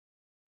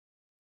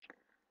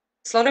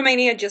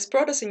Slotomania just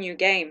brought us a new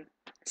game,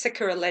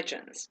 Sakura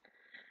Legends.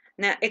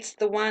 Now, it's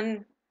the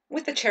one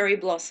with the cherry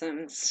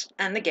blossoms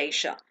and the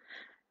geisha.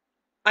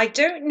 I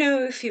don't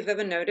know if you've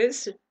ever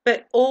noticed,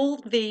 but all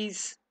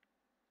these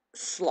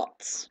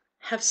slots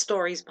have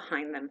stories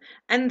behind them.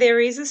 And there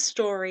is a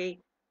story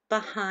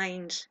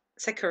behind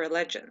Sakura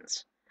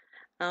Legends.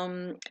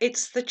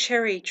 It's the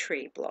cherry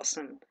tree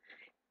blossom.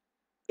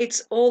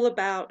 It's all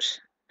about,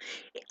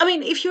 I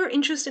mean, if you're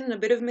interested in a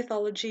bit of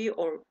mythology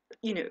or,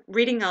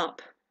 reading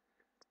up,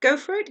 go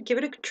for it, give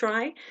it a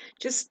try.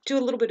 Just do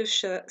a little bit of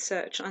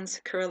search on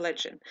Sakura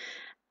Legend.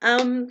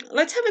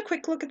 Let's have a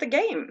quick look at the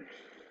game.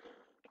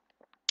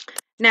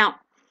 Now,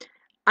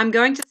 I'm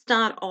going to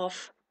start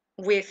off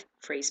with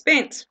free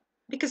spins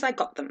because I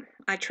got them.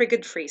 I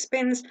triggered free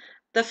spins,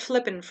 the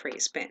Flippin free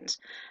spins,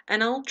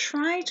 and I'll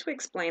try to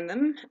explain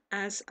them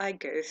as I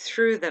go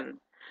through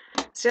them.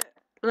 So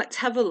let's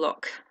have a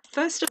look.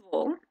 First of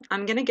all,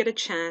 I'm going to get a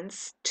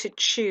chance to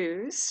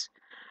choose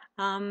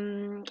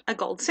a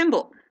gold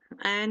symbol,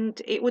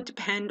 and it would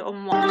depend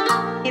on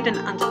what hidden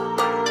under.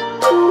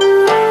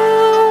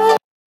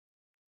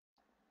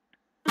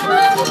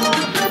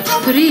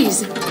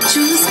 Please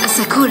choose a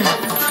Sakura.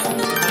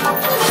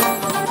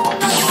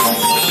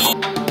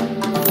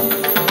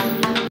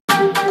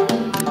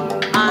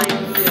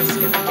 I'm just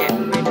going to get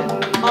rid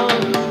of all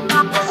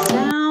the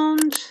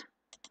sound.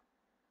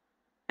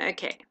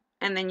 Okay,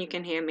 and then you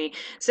can hear me.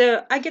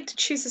 So I get to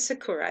choose a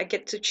Sakura. I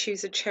get to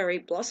choose a cherry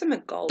blossom, a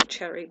gold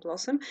cherry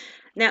blossom.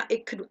 Now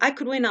I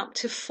could win up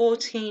to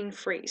 14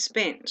 free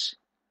spins.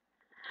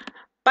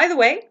 By the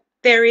way,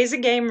 there is a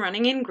game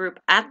running in group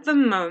at the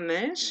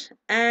moment,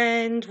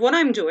 and what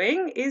I'm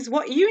doing is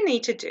what you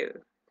need to do.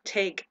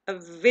 Take a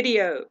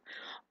video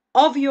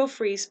of your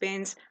free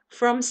spins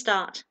from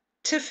start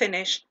to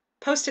finish,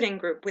 post it in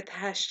group with the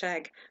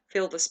hashtag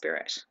Feel the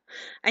Spirit,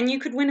 and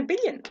you could win a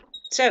billion.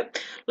 So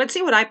let's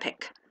see what I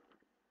pick.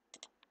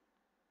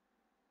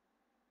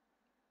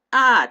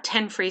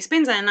 10 free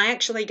spins, and I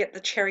actually get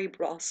the cherry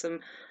blossom.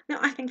 Now,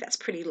 I think that's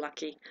pretty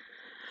lucky.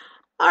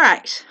 All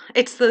right,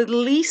 it's the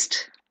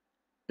least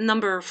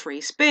number of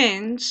free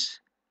spins,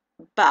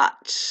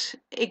 but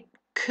it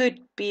could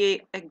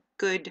be a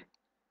good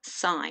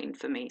sign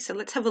for me. So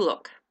let's have a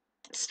look.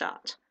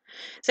 Start.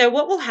 So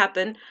what will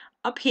happen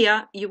up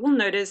here, you will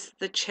notice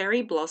the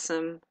cherry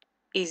blossom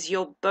is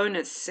your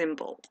bonus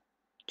symbol.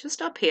 Just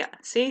up here.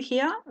 See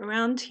here,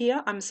 around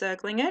here, I'm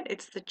circling it.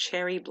 It's the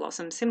cherry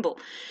blossom symbol.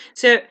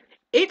 So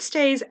it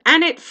stays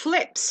and it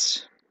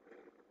flips.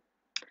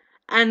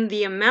 And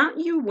the amount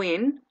you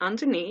win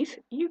underneath,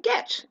 you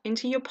get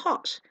into your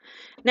pot.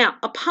 Now,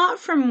 apart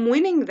from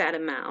winning that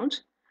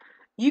amount,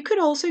 you could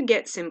also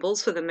get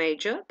symbols for the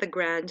major, the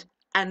grand,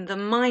 and the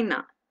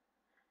minor.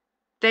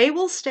 They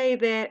will stay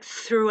there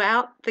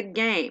throughout the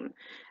game.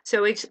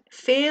 So it's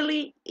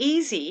fairly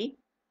easy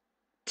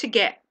to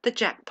get the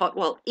jackpot,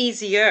 well,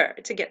 easier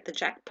to get the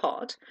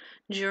jackpot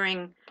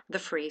during the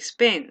free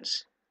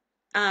spins.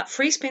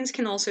 Free spins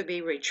can also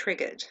be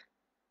re-triggered.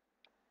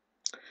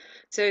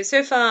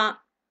 So far,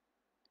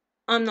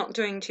 I'm not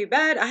doing too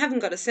bad. I haven't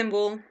got a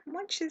symbol,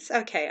 which is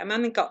okay. I've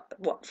only got,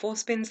 4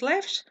 spins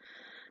left?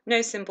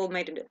 No symbol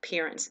made an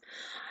appearance.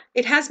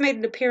 It has made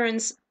an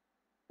appearance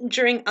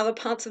during other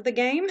parts of the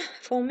game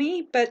for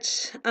me,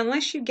 but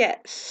unless you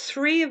get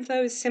 3 of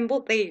those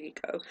symbols, there you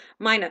go,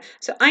 minor.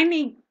 So I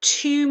need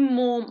 2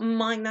 more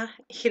minor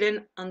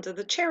hidden under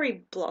the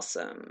cherry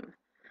blossom.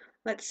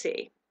 Let's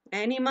see,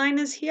 any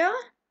minors here?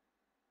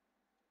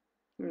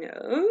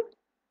 No.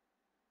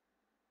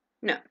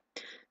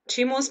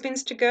 2 more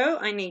spins to go.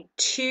 I need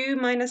 2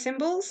 minor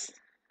symbols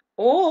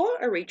or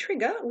a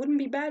re-trigger. It wouldn't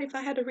be bad if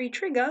I had a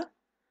re-trigger.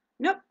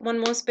 Nope, 1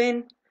 more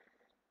spin.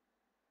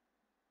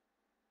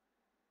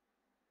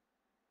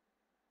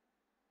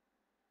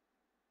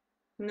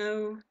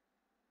 No.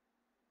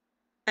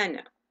 And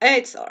no,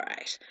 it's all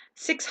right.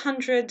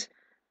 600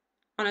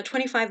 on a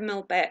 25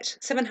 mil bet,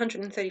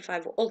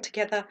 735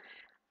 altogether.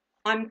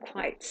 I'm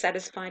quite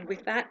satisfied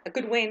with that. A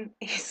good win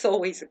is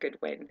always a good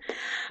win.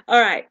 All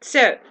right,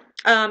 so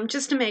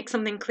just to make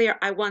something clear,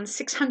 I won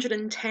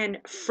 610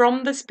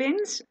 from the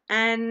spins,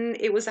 and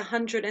it was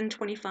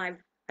 125,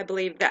 I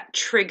believe, that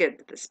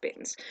triggered the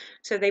spins.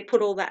 So they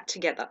put all that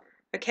together,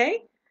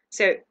 okay?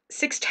 So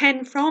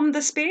 610 from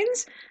the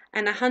spins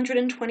and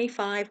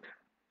 125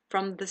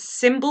 from the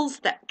symbols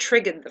that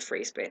triggered the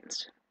free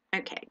spins.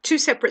 Okay, 2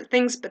 separate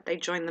things, but they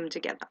join them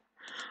together.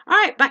 All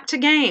right, back to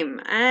game.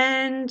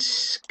 And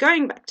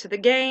going back to the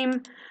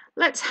game,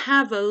 let's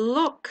have a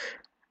look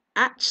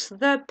at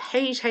the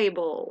pay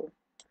table.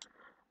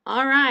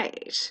 All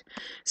right,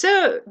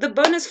 so the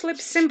bonus flip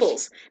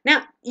symbols.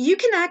 Now, you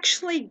can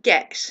actually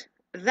get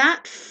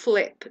that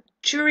flip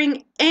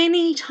during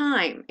any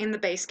time in the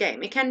base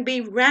game. It can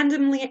be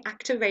randomly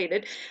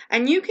activated,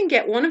 and you can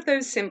get one of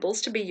those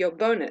symbols to be your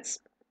bonus.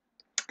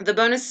 The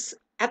bonus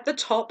at the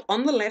top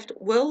on the left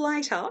will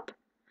light up,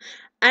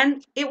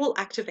 and it will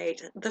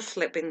activate the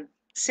flipping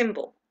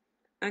symbol.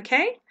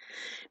 Okay?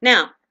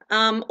 Now,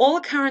 All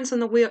occurrence on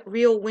the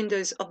reel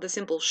windows of the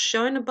symbol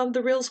shown above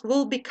the reels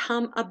will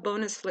become a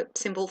bonus flip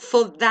symbol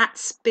for that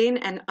spin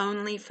and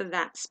only for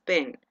that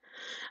spin.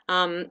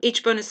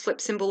 Each bonus flip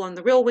symbol on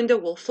the reel window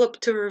will flip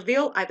to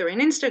reveal either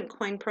an instant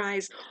coin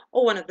prize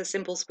or one of the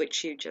symbols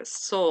which you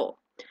just saw.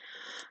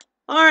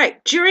 All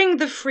right, during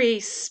the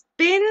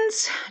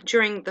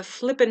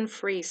Flippin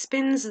free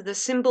spins, the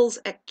symbols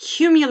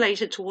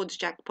accumulated towards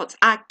jackpots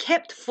are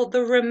kept for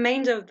the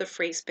remainder of the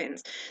free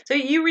spins. So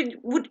you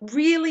would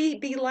really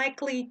be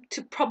likely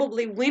to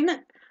probably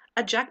win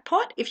a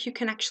jackpot if you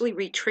can actually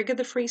re-trigger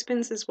the free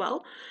spins as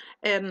well.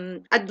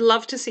 I'd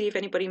love to see if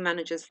anybody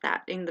manages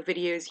that in the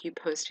videos you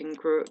post in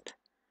group.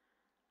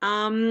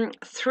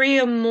 3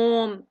 or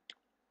more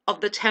of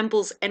the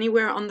temples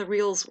anywhere on the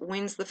reels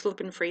wins the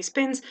Flippin free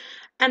spins,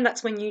 and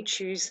that's when you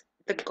choose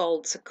the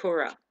gold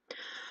Sakura.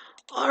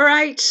 All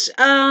right,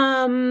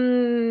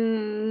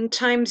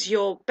 times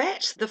your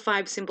bet. The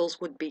 5 symbols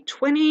would be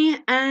 20,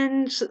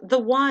 and the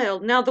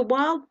wild. Now the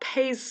wild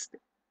pays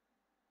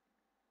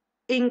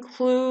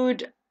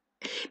include,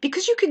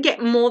 because you could get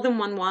more than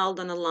one wild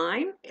on a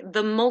line,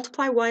 the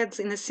multiply wilds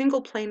in a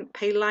single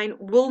pay line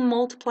will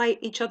multiply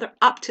each other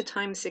up to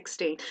times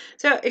 16.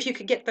 So if you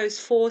could get those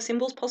 4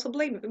 symbols,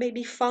 possibly,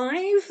 maybe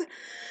 5,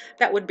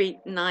 that would be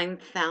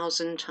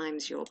 9,000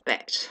 times your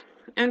bet.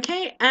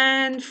 Okay,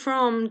 and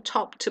from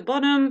top to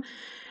bottom,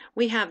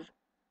 we have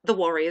the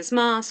warrior's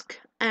mask,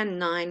 and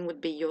 9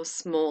 would be your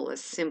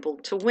smallest symbol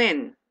to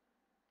win.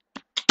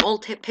 All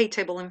pay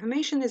table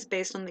information is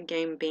based on the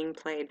game being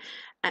played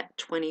at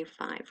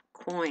 25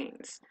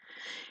 coins.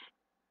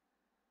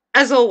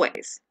 As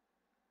always,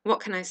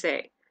 what can I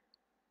say?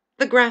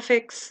 The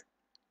graphics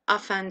are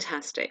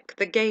fantastic.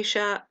 The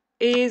geisha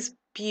is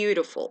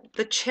beautiful.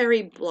 The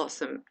cherry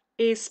blossom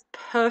is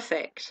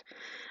perfect.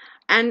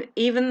 And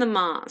even the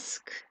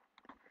mask.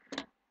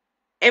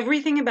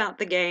 Everything about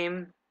the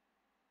game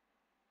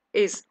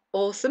is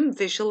awesome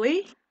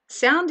visually.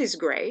 Sound is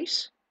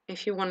great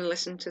if you want to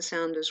listen to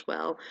sound as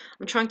well.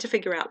 I'm trying to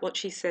figure out what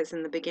she says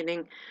in the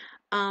beginning.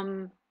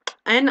 And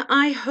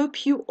I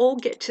hope you all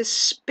get to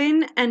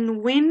spin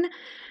and win.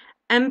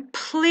 And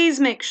please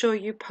make sure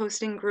you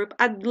post in group.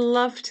 I'd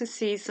love to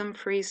see some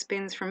free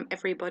spins from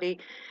everybody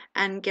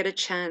and get a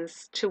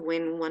chance to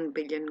win 1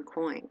 billion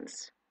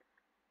coins.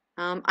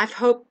 I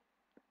hope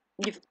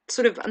you've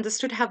sort of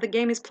understood how the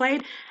game is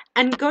played,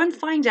 and go and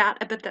find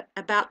out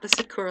about the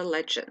Sakura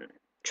legend.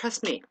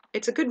 Trust me,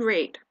 it's a good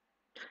read.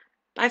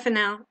 Bye for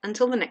now,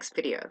 until the next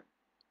video.